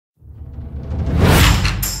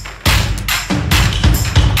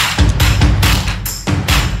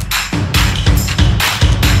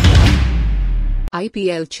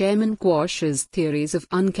IPL chairman quashes theories of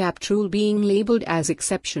uncapped rule being labelled as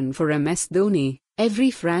exception for MS Dhoni,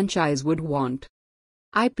 every franchise would want.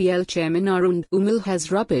 IPL chairman Arun Umal has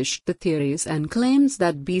rubbished the theories and claims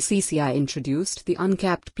that BCCI introduced the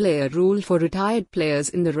uncapped player rule for retired players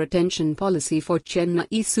in the retention policy for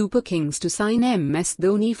Chennai Super Kings to sign MS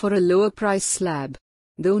Dhoni for a lower price slab.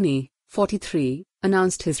 Dhoni, 43,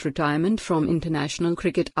 announced his retirement from international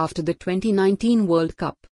cricket after the 2019 World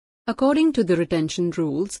Cup. According to the retention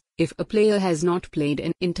rules, if a player has not played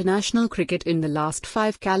in international cricket in the last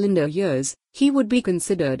 5 calendar years, he would be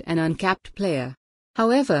considered an uncapped player.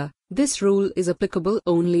 However, this rule is applicable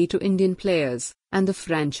only to Indian players, and the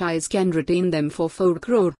franchise can retain them for 4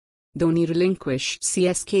 crore. Dhoni relinquished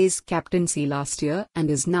CSK's captaincy last year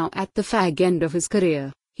and is now at the fag end of his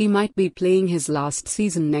career. He might be playing his last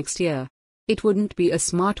season next year. It wouldn't be a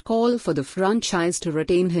smart call for the franchise to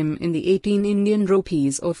retain him in the 18 Indian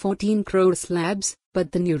rupees or 14 crore slabs,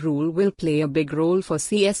 but the new rule will play a big role for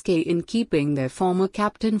CSK in keeping their former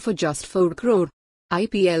captain for just 4 crore.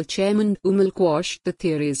 IPL chairman Umal quashed the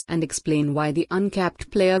theories and explained why the uncapped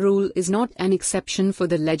player rule is not an exception for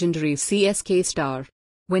the legendary CSK star.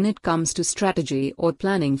 When it comes to strategy or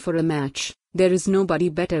planning for a match, there is nobody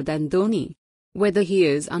better than Dhoni. Whether he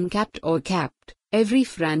is uncapped or capped, every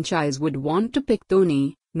franchise would want to pick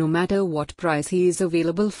Dhoni, no matter what price he is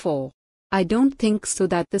available for. I don't think so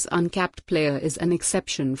that this uncapped player is an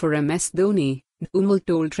exception for MS Dhoni, Umal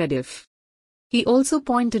told Rediff. He also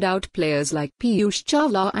pointed out players like Piyush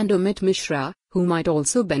Chawla and Amit Mishra, who might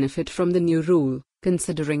also benefit from the new rule,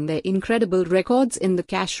 considering their incredible records in the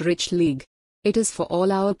cash-rich league. It is for all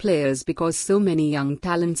our players because so many young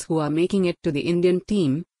talents who are making it to the Indian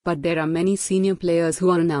team, but there are many senior players who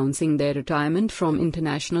are announcing their retirement from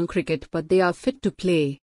international cricket but they are fit to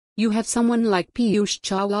play. You have someone like Piyush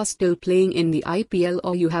Chawla still playing in the IPL,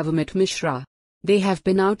 or you have Amit Mishra. They have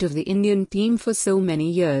been out of the Indian team for so many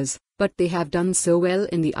years, but they have done so well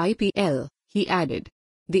in the IPL, he added.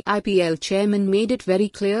 The IPL chairman made it very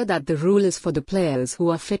clear that the rule is for the players who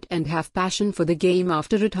are fit and have passion for the game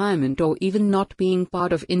after retirement or even not being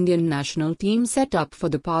part of Indian national team setup for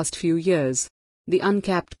the past few years. The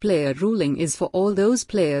uncapped player ruling is for all those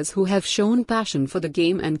players who have shown passion for the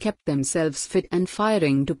game and kept themselves fit and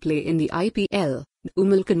firing to play in the IPL,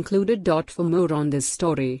 Umal concluded. For more on this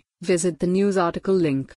story, visit the news article link.